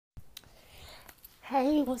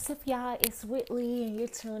Hey, what's up, y'all? It's Whitley, and you're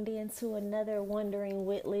tuned in to another Wondering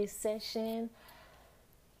Whitley session.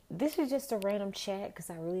 This is just a random chat because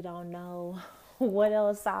I really don't know what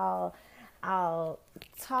else I'll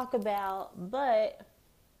talk about. But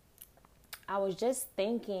I was just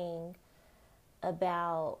thinking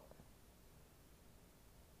about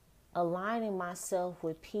aligning myself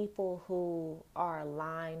with people who are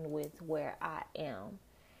aligned with where I am.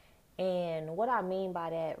 And what I mean by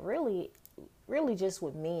that, really just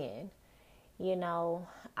with men. You know,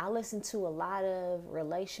 I listen to a lot of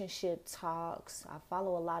relationship talks. I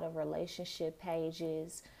follow a lot of relationship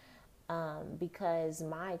pages because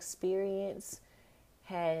my experience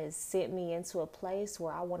has sent me into a place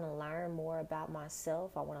where I want to learn more about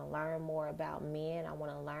myself. I want to learn more about men. I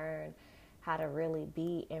want to learn how to really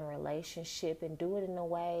be in relationship and do it in a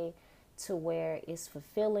way to where it's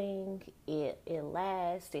fulfilling, it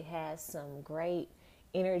lasts, it has some great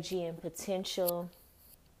energy and potential.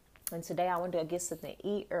 And today I went to go get something to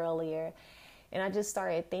eat earlier. And I just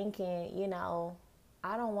started thinking,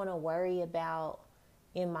 I don't want to worry about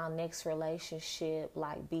in my next relationship,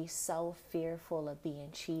 like be so fearful of being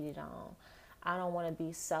cheated on. I don't want to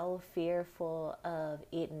be so fearful of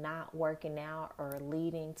it not working out or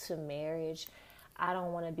leading to marriage. I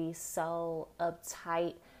don't want to be so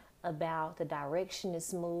uptight about the direction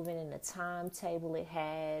it's moving and the timetable it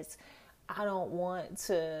has. I don't want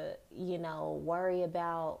to, worry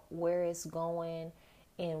about where it's going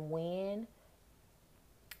and when.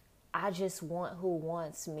 I just want who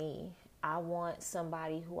wants me. I want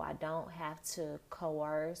somebody who I don't have to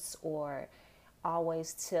coerce or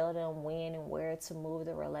always tell them when and where to move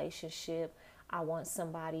the relationship. I want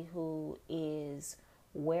somebody who is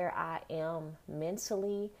where I am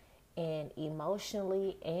mentally and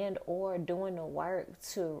emotionally and or doing the work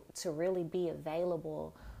to really be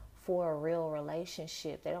available for a real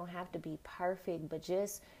relationship. They don't have to be perfect, but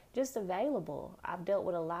just available. I've dealt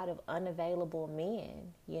with a lot of unavailable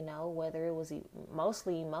men, whether it was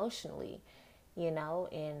mostly emotionally,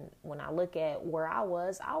 and when I look at where I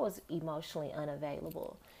was emotionally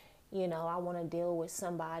unavailable. I want to deal with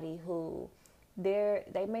somebody who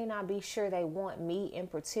they may not be sure they want me in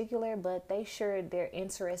particular, but they're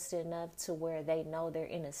interested enough to where they know they're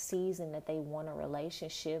in a season that they want a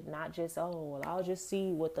relationship, not just, oh, well, I'll just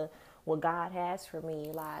see what God has for me.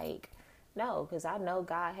 Like, no, because I know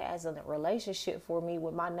God has a relationship for me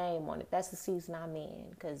with my name on it. That's the season I'm in,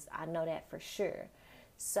 because I know that for sure.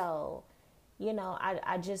 So,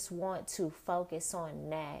 I just want to focus on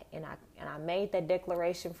that. And I made that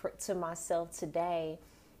declaration to myself today,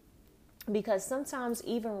 because sometimes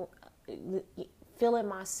even filling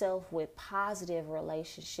myself with positive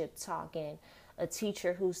relationship talk and a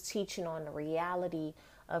teacher who's teaching on the reality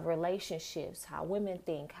of relationships, how women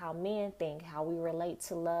think, how men think, how we relate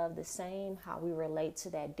to love the same, how we relate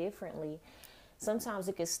to that differently. Sometimes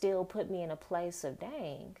it can still put me in a place of,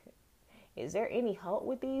 dang, is there any hope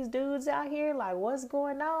with these dudes out here? Like, what's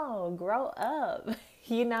going on? Grow up.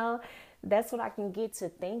 That's what I can get to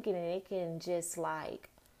thinking, and it can just like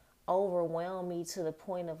overwhelm me to the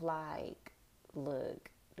point of like, look,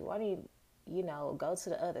 do I need, go to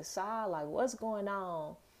the other side? Like, what's going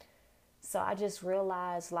on? So I just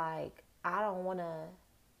realized, like, I want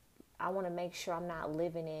to make sure I'm not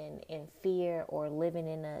living in fear or living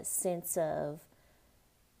in a sense of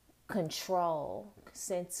control,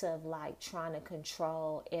 sense of like trying to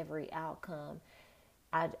control every outcome.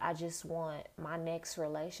 I just want my next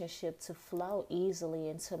relationship to flow easily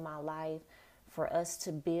into my life, for us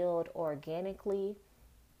to build organically.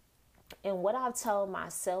 And what I've told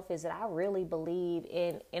myself is that I really believe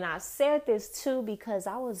in, and I said this too because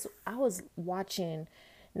I was watching.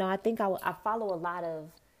 No, I think I follow a lot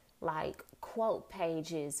of like quote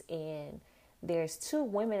pages, and there's two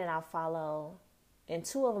women that I follow, and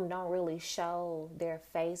two of them don't really show their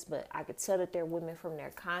face, but I could tell that they're women from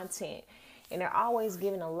their content. And they're always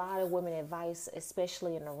giving a lot of women advice,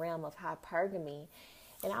 especially in the realm of hypergamy.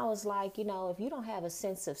 And I was like, if you don't have a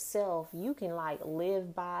sense of self, you can like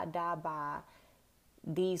live by, die by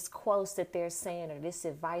these quotes that they're saying or this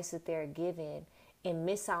advice that they're giving, and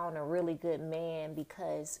miss out on a really good man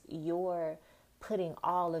because you're putting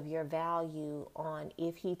all of your value on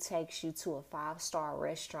if he takes you to a 5-star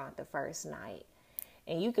restaurant the first night.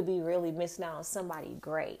 And you could be really missing out on somebody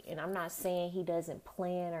great. And I'm not saying he doesn't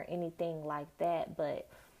plan or anything like that, but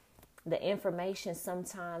the information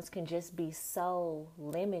sometimes can just be so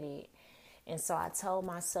limited. And so I told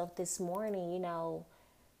myself this morning,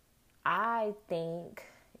 I think,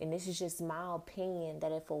 and this is just my opinion,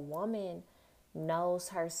 that if a woman knows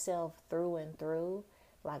herself through and through,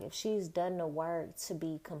 Like if she's done the work to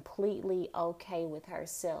be completely okay with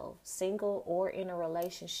herself, single or in a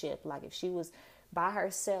relationship, like if she was by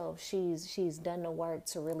herself, she's done the work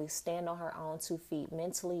to really stand on her own 2 feet,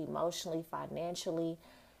 mentally, emotionally, financially.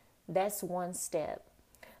 That's one step.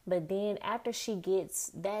 But then after she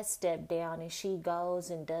gets that step down and she goes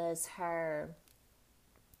and does her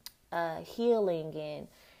healing, and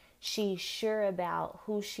she's sure about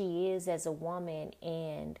who she is as a woman,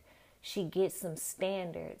 and she gets some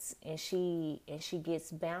standards, and she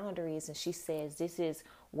gets boundaries, and she says, this is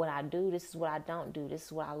what I do, this is what I don't do, this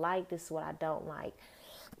is what I like, this is what I don't like,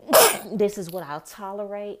 this is what I'll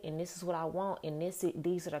tolerate, and this is what I want, and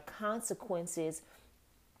these are the consequences.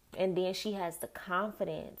 And then she has the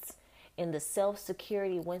confidence and the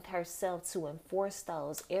self-security with herself to enforce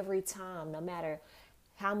those every time, no matter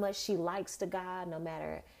how much she likes the guy, no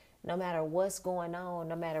matter what's going on,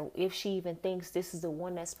 no matter if she even thinks this is the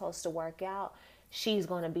one that's supposed to work out, she's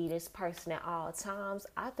going to be this person at all times.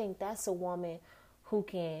 I think that's a woman who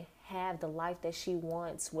can have the life that she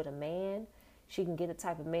wants with a man. She can get the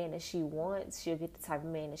type of man that she wants. She'll get the type of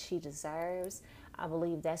man that she deserves. I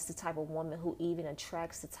believe that's the type of woman who even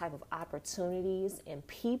attracts the type of opportunities and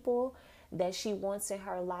people that she wants in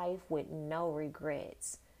her life with no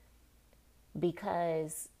regrets.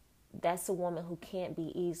 Because that's a woman who can't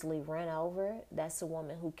be easily run over. That's a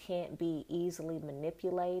woman who can't be easily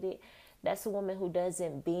manipulated. That's a woman who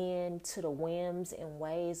doesn't bend to the whims and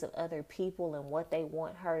ways of other people and what they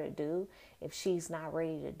want her to do if she's not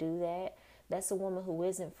ready to do that. That's a woman who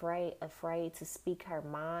isn't afraid to speak her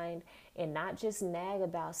mind and not just nag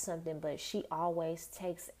about something, but she always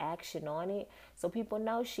takes action on it. So people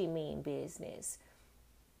know she mean business.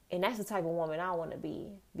 And that's the type of woman I want to be,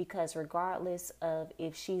 because regardless of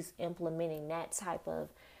if she's implementing that type of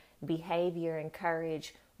behavior and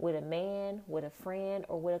courage with a man, with a friend,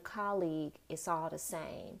 or with a colleague, it's all the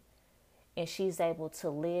same. And she's able to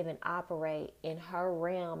live and operate in her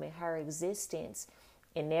realm, in her existence,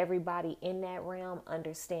 and everybody in that realm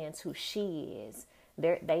understands who she is.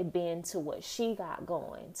 They bend to what she got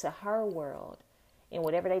going, to her world. And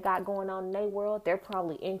whatever they got going on in their world, they're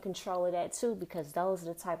probably in control of that too, because those are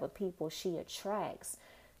the type of people she attracts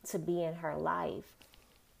to be in her life.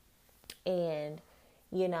 And,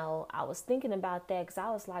 you know, I was thinking about that because I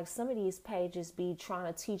was like, some of these pages be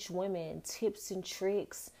trying to teach women tips and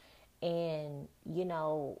tricks. And, you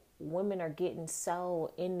know, women are getting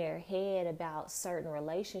so in their head about certain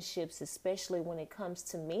relationships, especially when it comes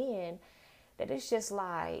to men, that it's just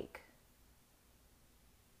like,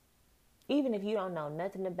 even if you don't know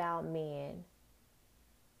nothing about men,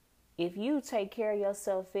 if you take care of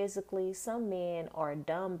yourself physically, some men are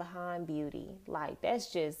dumb behind beauty. Like,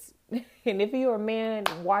 that's just, and if you're a man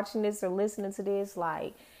watching this or listening to this,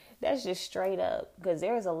 like, that's just straight up. Because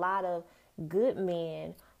there's a lot of good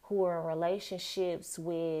men who are in relationships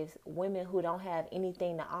with women who don't have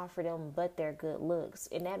anything to offer them but their good looks.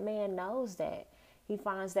 And that man knows that. He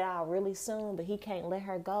finds that out really soon, but he can't let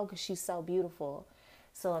her go because she's so beautiful.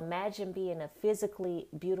 So imagine being a physically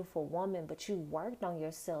beautiful woman, but you worked on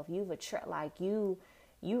yourself. You've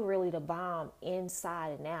you really the bomb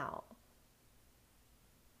inside and out.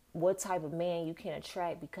 What type of man you can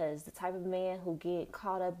attract, because the type of man who get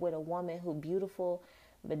caught up with a woman who beautiful,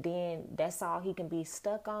 but then that's all he can be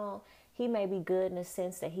stuck on. He may be good in the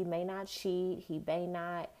sense that he may not cheat. He may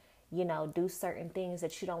not, you know, do certain things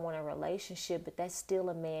that you don't want in a relationship, but that's still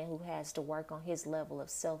a man who has to work on his level of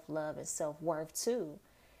self-love and self-worth too.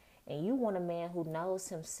 And you want a man who knows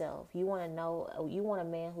himself. You want a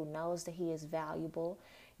man who knows that he is valuable.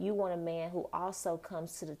 You want a man who also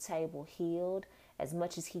comes to the table healed as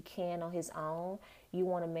much as he can on his own. You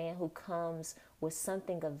want a man who comes with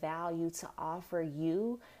something of value to offer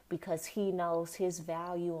you because he knows his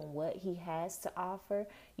value and what he has to offer.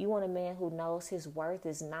 You want a man who knows his worth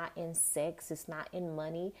is not in sex, it's not in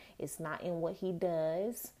money, it's not in what he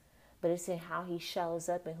does, but it's in how he shows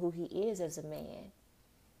up and who he is as a man.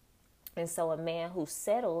 And so a man who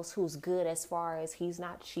settles, who's good as far as he's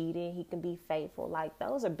not cheating, he can be faithful. Like,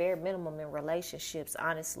 those are bare minimum in relationships,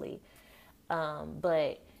 honestly.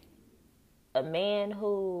 But a man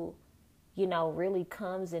who, you know, really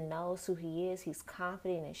comes and knows who he is, he's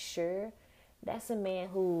confident and sure, that's a man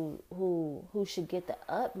who should get the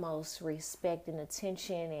utmost respect and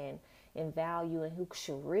attention and value, and who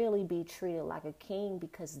should really be treated like a king,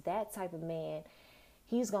 because that type of man,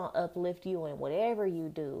 he's going to uplift you in whatever you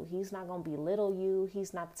do. He's not going to belittle you.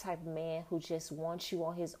 He's not the type of man who just wants you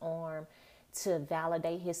on his arm to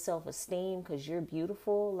validate his self-esteem because you're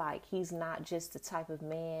beautiful. Like, he's not just the type of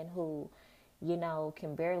man who, you know,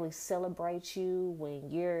 can barely celebrate you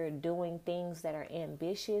when you're doing things that are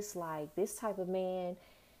ambitious. Like, this type of man,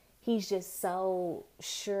 he's just so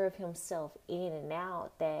sure of himself in and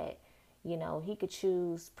out that, he could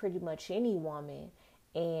choose pretty much any woman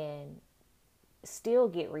and still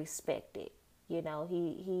get respected.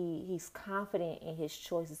 He's confident in his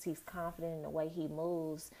choices. He's confident in the way he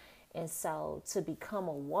moves. And so to become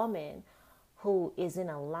a woman who is in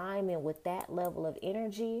alignment with that level of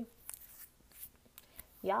energy,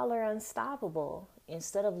 y'all are unstoppable.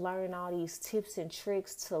 Instead of learning all these tips and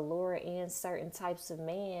tricks to lure in certain types of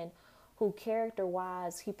man who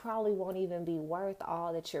character-wise, he probably won't even be worth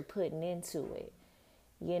all that you're putting into it.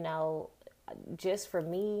 Just for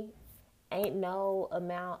me, ain't no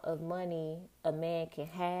amount of money a man can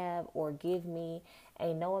have or give me,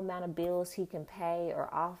 ain't no amount of bills he can pay or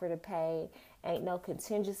offer to pay, ain't no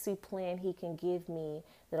contingency plan he can give me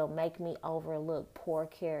that'll make me overlook poor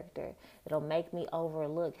character, that'll make me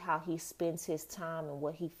overlook how he spends his time and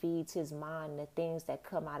what he feeds his mind and the things that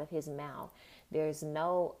come out of his mouth. There's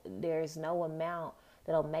no amount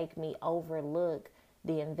that'll make me overlook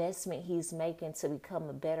the investment he's making to become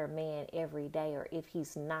a better man every day, or if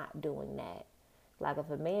he's not doing that. Like if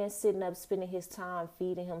a man's sitting up spending his time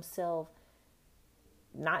feeding himself,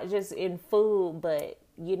 not just in food, but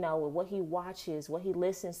what he watches, what he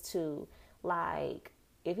listens to, like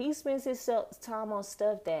if he spends his time on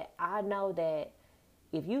stuff that I know that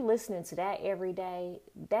if you listening to that every day,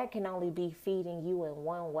 that can only be feeding you in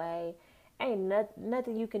one way. Ain't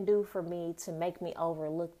nothing you can do for me to make me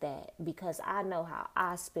overlook that, because I know how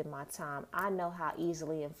I spend my time. I know how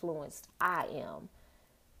easily influenced I am.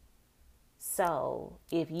 So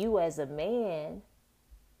if you as a man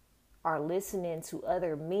are listening to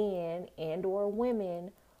other men and or women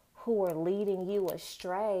who are leading you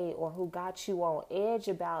astray or who got you on edge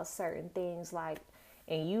about certain things, like,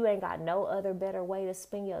 and you ain't got no other better way to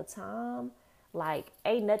spend your time, like,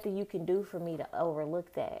 ain't nothing you can do for me to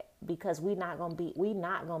overlook that, because we not gonna be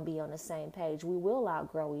on the same page. We will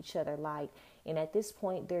outgrow each other. Like, and at this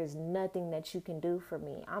point, there's nothing that you can do for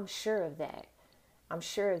me. I'm sure of that. I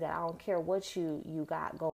don't care what you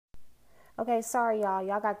got going. Okay, sorry y'all.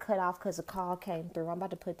 Y'all got cut off because a call came through. I'm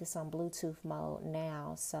about to put this on Bluetooth mode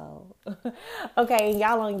now. So, okay, and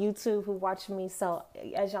y'all on YouTube who watching me. So,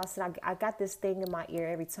 as y'all said, I got this thing in my ear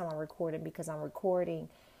every time I'm recording, because I'm recording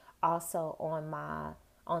also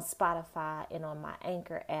on Spotify and on my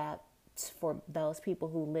Anchor app for those people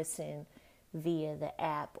who listen via the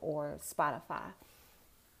app or Spotify.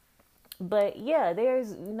 But yeah,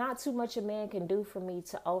 there's not too much a man can do for me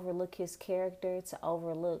to overlook his character, to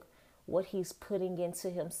overlook what he's putting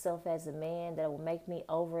into himself as a man, that will make me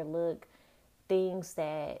overlook things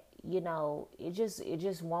that, it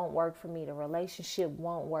just won't work for me. The relationship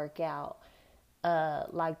won't work out.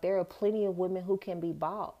 Like there are plenty of women who can be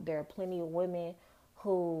bought. There are plenty of women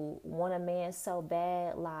who want a man so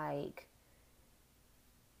bad, like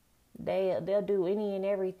they'll do any and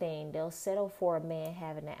everything. They'll settle for a man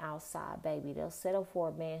having an outside baby. They'll settle for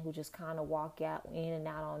a man who just kind of walk out in and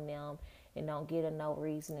out on them and don't get a no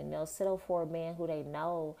reason. And they'll settle for a man who they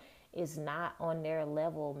know is not on their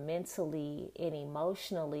level mentally and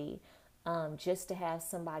emotionally, just to have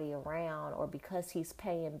somebody around, or because he's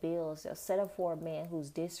paying bills. They'll settle for a man who's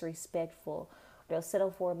disrespectful. They'll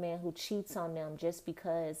settle for a man who cheats on them just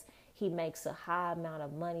because he makes a high amount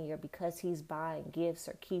of money, or because he's buying gifts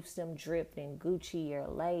or keeps them dripped in Gucci or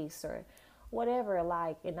lace or whatever.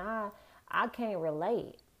 Like, and I can't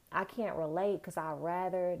relate. I can't relate, because I'd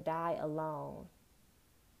rather die alone.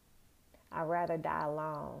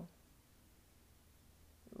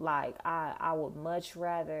 Like, I would much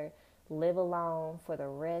rather live alone for the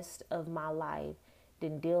rest of my life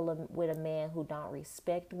than deal with a man who don't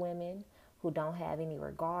respect women, who don't have any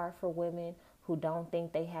regard for women, who don't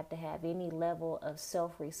think they have to have any level of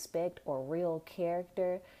self-respect or real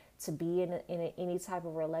character to be in any type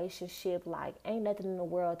of relationship. Like, ain't nothing in the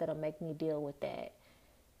world that'll make me deal with that.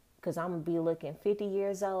 Because I'm going to be looking 50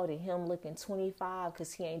 years old and him looking 25,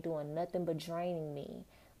 because he ain't doing nothing but draining me.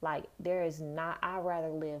 Like, I'd rather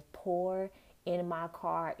live poor, in my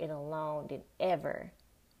car, and alone than ever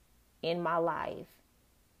in my life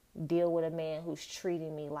deal with a man who's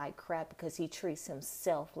treating me like crap because he treats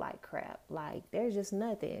himself like crap. Like, there's just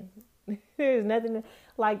nothing. There's nothing.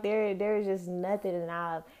 Like, there's just nothing. And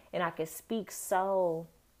I can speak so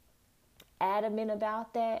adamant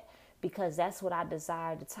about that, because that's what I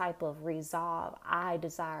desire, the type of resolve I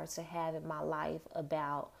desire to have in my life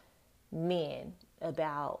about men,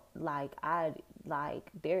 about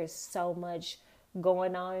there's so much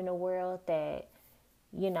going on in the world that,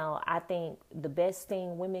 I think the best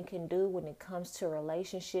thing women can do when it comes to a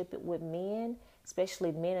relationship with men,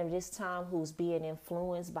 especially men of this time who's being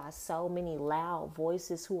influenced by so many loud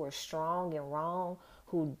voices who are strong and wrong,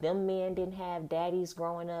 who them men didn't have daddies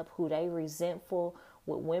growing up, who they resentful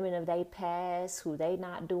with women of their past, who they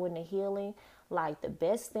not doing the healing. Like, the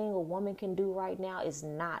best thing a woman can do right now is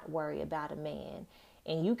not worry about a man.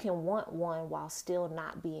 And you can want one while still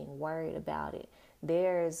not being worried about it.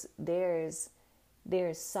 There's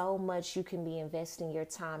so much you can be investing your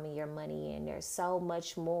time and your money in. There's so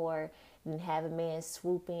much more than have a man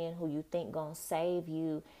swoop in who you think gonna save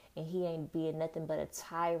you, and he ain't being nothing but a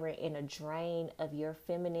tyrant and a drain of your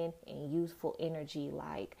feminine and youthful energy.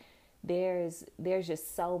 Like, there's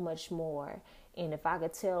just so much more. And if I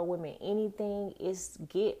could tell women anything, it's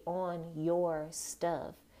get on your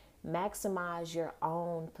stuff. Maximize your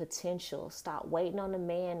own potential. Stop waiting on the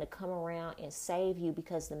man to come around and save you,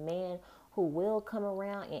 because the man who will come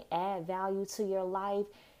around and add value to your life,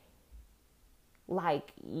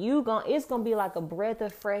 like, it's gonna be like a breath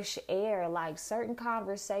of fresh air. Like, certain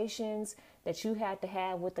conversations that you had to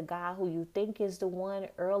have with the guy who you think is the one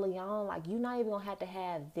early on, like, you're not even gonna have to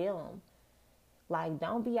have them. Like,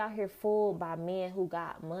 don't be out here fooled by men who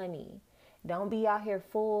got money. Don't be out here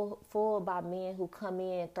fooled by men who come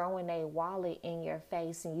in throwing their wallet in your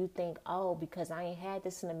face and you think, oh, because I ain't had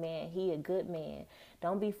this in a man, he a good man.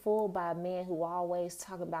 Don't be fooled by a man who always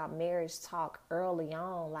talk about marriage talk early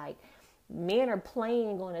on. Like, men are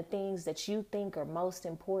playing on the things that you think are most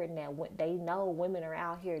important, that they know women are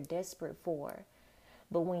out here desperate for.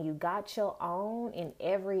 But when you got your own in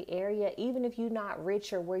every area, even if you're not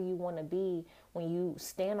rich or where you want to be, when you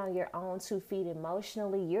stand on your own 2 feet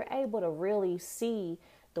emotionally, you're able to really see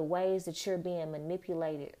the ways that you're being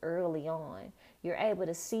manipulated early on. You're able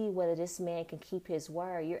to see whether this man can keep his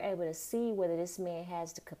word. You're able to see whether this man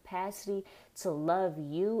has the capacity to love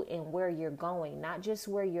you and where you're going, not just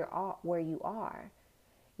where you are.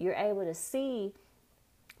 You're able to see,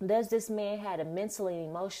 does this man have a mental and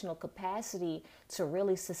emotional capacity to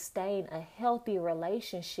really sustain a healthy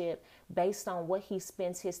relationship based on what he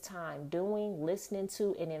spends his time doing, listening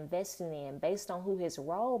to, and investing in, based on who his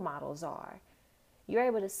role models are? You're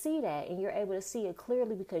able to see that, and you're able to see it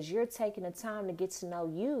clearly because you're taking the time to get to know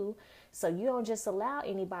you, so you don't just allow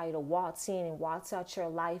anybody to waltz in and waltz out your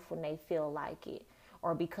life when they feel like it,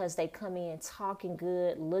 or because they come in talking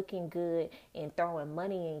good, looking good, and throwing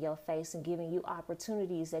money in your face and giving you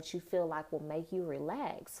opportunities that you feel like will make you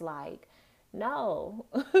relax. Like, no.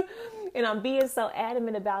 And I'm being so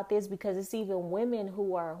adamant about this because it's even women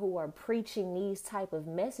who are preaching these type of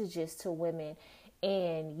messages to women.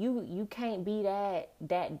 And you can't be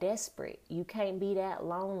that desperate. You can't be that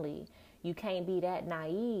lonely. You can't be that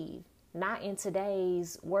naive. Not in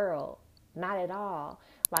today's world. Not at all.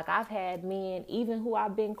 Like, I've had men, even who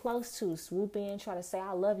I've been close to, swoop in, try to say,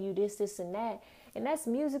 I love you, this, and that. And that's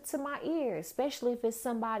music to my ears, especially if it's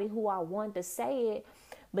somebody who I want to say it.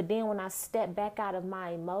 But then when I step back out of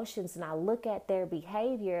my emotions and I look at their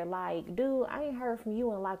behavior, like, dude, I ain't heard from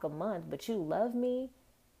you in like a month, but you love me?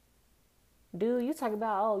 Dude, you talk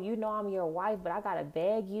about, oh, you know I'm your wife, but I got to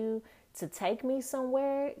beg you to take me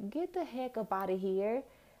somewhere. Get the heck up out of here.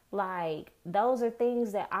 Like, those are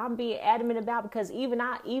things that I'm being adamant about, because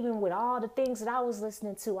even with all the things that I was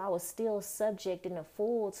listening to, I was still subject and a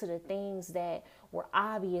fool to the things that were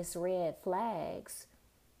obvious red flags.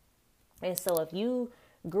 And so if you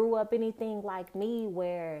grew up anything like me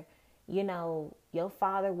where, you know, your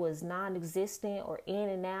father was non-existent or in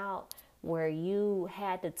and out, where you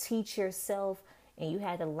had to teach yourself and you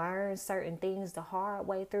had to learn certain things the hard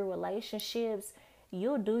way through relationships,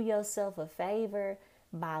 you'll do yourself a favor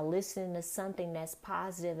by listening to something that's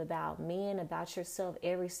positive about men, about yourself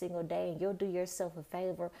every single day. And you'll do yourself a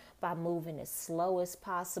favor by moving as slow as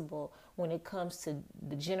possible when it comes to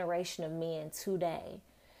the generation of men today,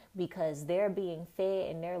 because they're being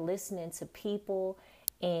fed and they're listening to people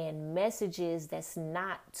and messages that's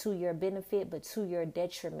not to your benefit, but to your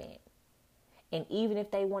detriment. And even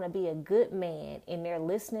if they want to be a good man and they're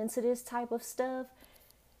listening to this type of stuff,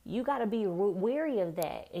 you got to be wary of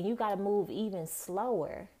that. And you got to move even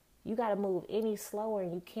slower. You got to move any slower.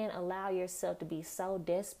 And you can't allow yourself to be so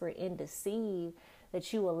desperate and deceived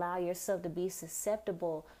that you allow yourself to be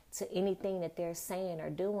susceptible to anything that they're saying or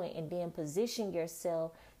doing, and then position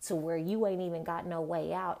yourself to where you ain't even got no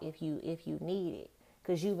way out if you need it,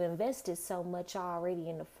 because you've invested so much already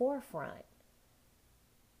in the forefront.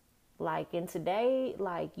 Like, in today,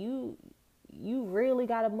 like, you really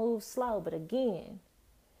got to move slow. But again,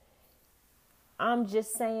 I'm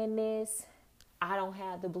just saying this. I don't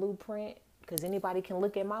have the blueprint, because anybody can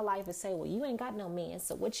look at my life and say, well, you ain't got no man,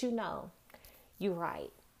 so what you know? You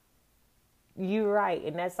right. You right.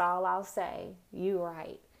 And that's all I'll say. You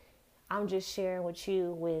right. I'm just sharing with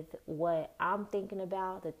you with what I'm thinking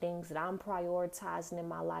about, the things that I'm prioritizing in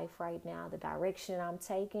my life right now, the direction I'm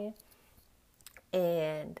taking,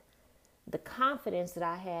 and the confidence that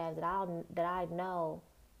I have that I know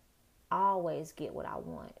I always get what I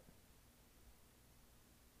want.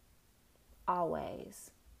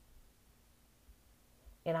 Always.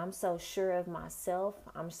 And I'm so sure of myself.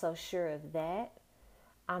 I'm so sure of that.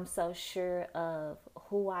 I'm so sure of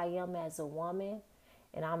who I am as a woman.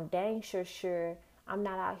 And I'm dang sure I'm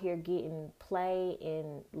not out here getting played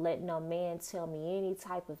and letting no man tell me any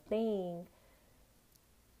type of thing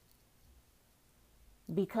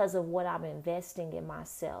because of what I'm investing in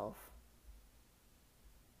myself.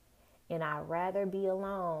 And I'd rather be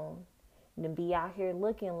alone than be out here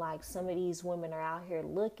looking like some of these women are out here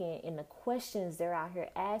looking, and the questions they're out here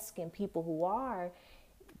asking people who are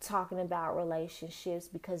talking about relationships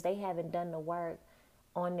because they haven't done the work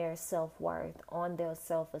on their self-worth, on their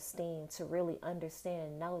self-esteem, to really understand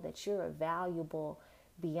and know that you're valuable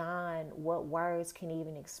beyond what words can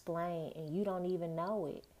even explain, and you don't even know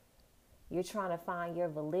it. You're trying to find your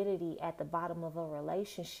validity at the bottom of a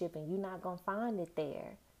relationship, and you're not going to find it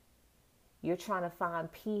there. You're trying to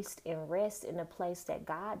find peace and rest in a place that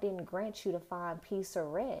God didn't grant you to find peace or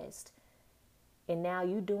rest. And now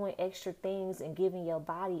you doing extra things and giving your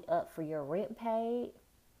body up for your rent paid.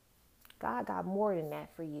 God got more than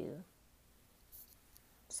that for you.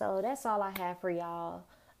 So that's all I have for y'all.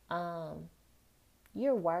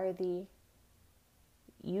 You're worthy.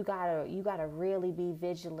 You gotta really be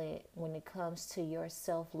vigilant when it comes to your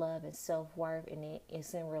self-love and self-worth, and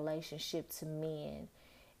it's in relationship to men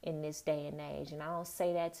in this day and age. And I don't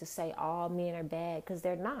say that to say all men are bad, because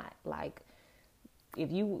they're not. Like,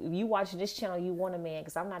 if you watch this channel, you want a man,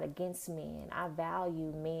 because I'm not against men. I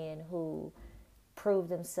value men who prove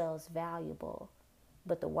themselves valuable.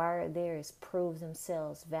 But the word there is prove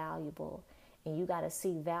themselves valuable. And you got to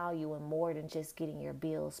see value in more than just getting your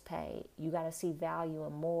bills paid. You got to see value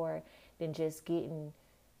in more than just getting,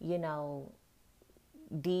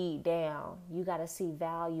 deed down. You got to see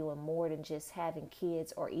value in more than just having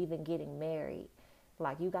kids or even getting married.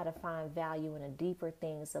 Like, you got to find value in the deeper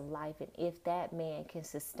things of life. And if that man can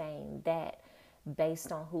sustain that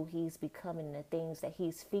based on who he's becoming, the things that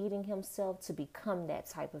he's feeding himself to become that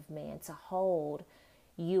type of man, to hold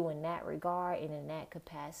you in that regard and in that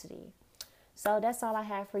capacity. So that's all I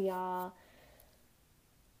have for y'all.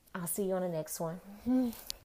 I'll see you on the next one.